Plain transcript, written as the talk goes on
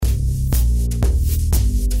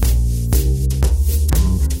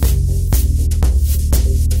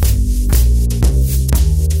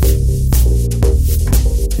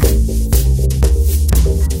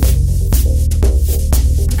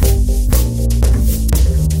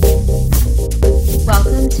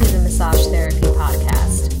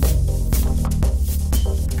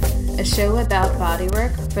show about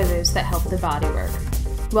bodywork for those that help the bodywork.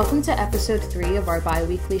 Welcome to episode 3 of our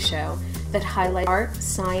bi-weekly show that highlights art,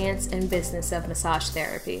 science, and business of massage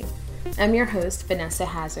therapy. I'm your host, Vanessa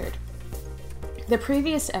Hazard. The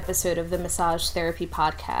previous episode of the Massage Therapy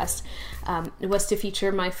Podcast was to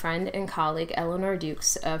feature my friend and colleague Eleanor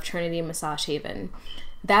Dukes of Trinity Massage Haven.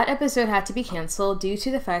 That episode had to be canceled due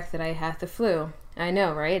to the fact that I had the flu. I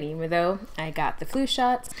know, right? Even though I got the flu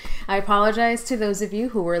shots. I apologize to those of you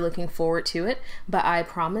who were looking forward to it, but I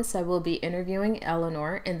promise I will be interviewing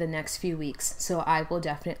Eleanor in the next few weeks, so I will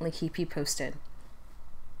definitely keep you posted.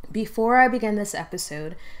 Before I begin this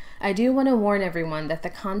episode, I do want to warn everyone that the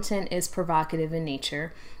content is provocative in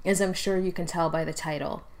nature, as I'm sure you can tell by the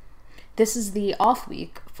title. This is the off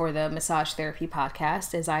week for the Massage Therapy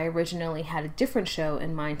Podcast, as I originally had a different show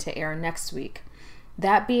in mind to air next week.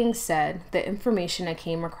 That being said, the information I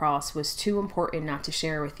came across was too important not to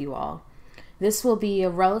share with you all. This will be a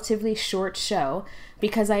relatively short show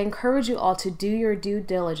because I encourage you all to do your due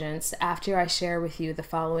diligence after I share with you the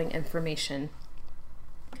following information.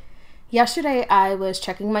 Yesterday, I was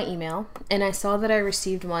checking my email, and I saw that I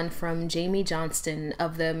received one from Jamie Johnston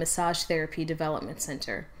of the Massage Therapy Development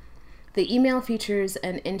Center. The email features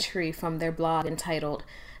an entry from their blog entitled,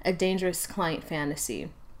 "A Dangerous Client Fantasy."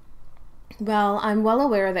 Well, I'm well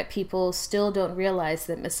aware that people still don't realize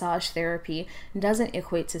that massage therapy doesn't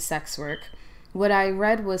equate to sex work. What I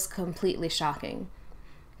read was completely shocking.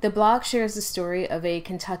 The blog shares the story of a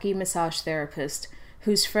Kentucky massage therapist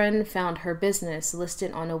whose friend found her business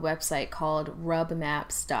listed on a website called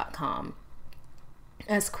rubmaps.com.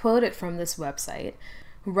 As quoted from this website,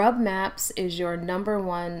 RubMaps is your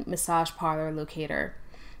 #1 massage parlor locator.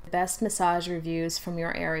 Best massage reviews from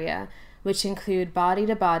your area, which include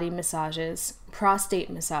body-to-body massages, prostate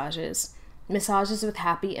massages, massages with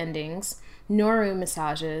happy endings, Noru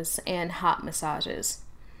massages, and hot massages.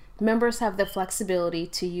 Members have the flexibility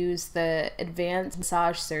to use the advanced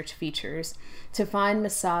massage search features to find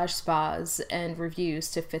massage spas and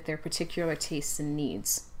reviews to fit their particular tastes and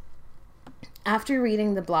needs. After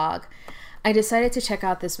reading the blog, I decided to check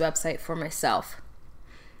out this website for myself.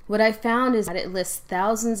 What I found is that it lists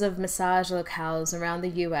thousands of massage locales around the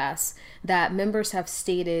U.S. that members have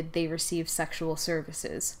stated they receive sexual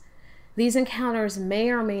services. These encounters may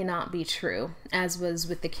or may not be true, as was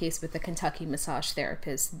with the case with the Kentucky massage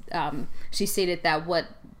therapist. She stated that what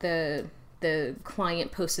the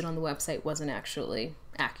client posted on the website wasn't actually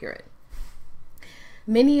accurate.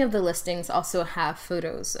 Many of the listings also have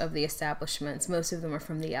photos of the establishments. Most of them are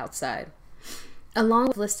from the outside. Along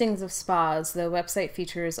with listings of spas, the website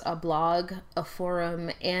features a blog, a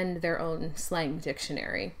forum, and their own slang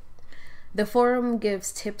dictionary. The forum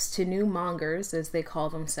gives tips to new mongers, as they call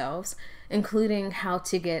themselves, including how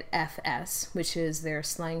to get FS, which is their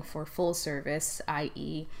slang for full service,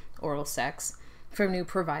 i.e. oral sex, from new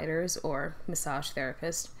providers or massage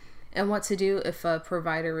therapists, and what to do if a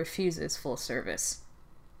provider refuses full service.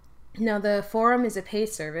 Now, the forum is a paid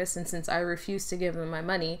service, and since I refuse to give them my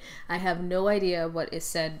money, I have no idea what is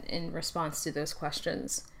said in response to those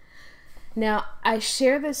questions. Now, I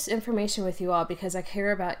share this information with you all because I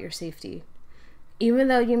care about your safety. Even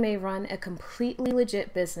though you may run a completely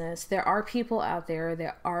legit business, there are people out there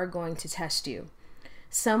that are going to test you.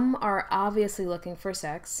 Some are obviously looking for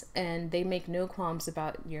sex, and they make no qualms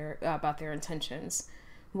about their intentions,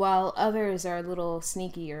 while others are a little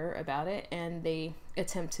sneakier about it, and they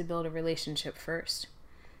attempt to build a relationship first.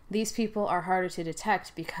 These people are harder to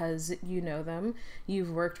detect because you know them, you've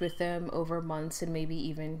worked with them over months and maybe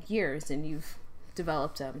even years, and you've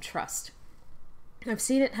developed trust. I've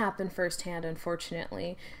seen it happen firsthand,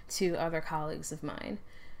 unfortunately, to other colleagues of mine.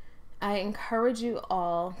 I encourage you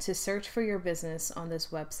all to search for your business on this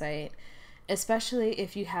website, especially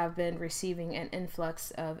if you have been receiving an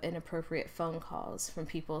influx of inappropriate phone calls from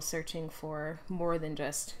people searching for more than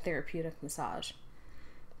just therapeutic massage.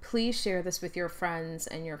 Please share this with your friends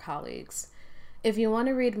and your colleagues. If you want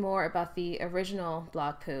to read more about the original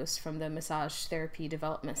blog post from the Massage Therapy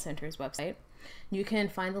Development Center's website, you can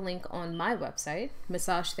find the link on my website,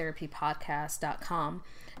 massagetherapypodcast.com,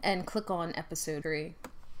 and click on episode 3.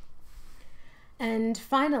 And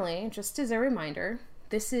finally, just as a reminder,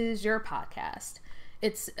 this is your podcast.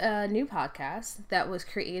 It's a new podcast that was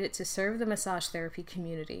created to serve the massage therapy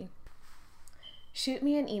community. Shoot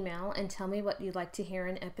me an email and tell me what you'd like to hear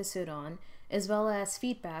an episode on, as well as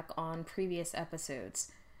feedback on previous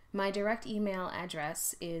episodes. My direct email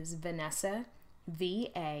address is Vanessa,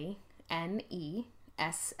 VANESSAHT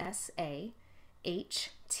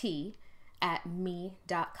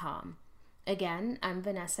 @me.com. Again, I'm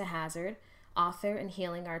Vanessa Hazard, author and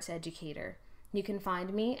healing arts educator. You can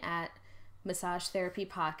find me at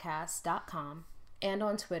massagetherapypodcast.com, and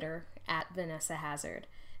on Twitter at Vanessa Hazard.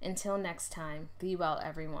 Until next time, be well,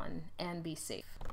 everyone, and be safe.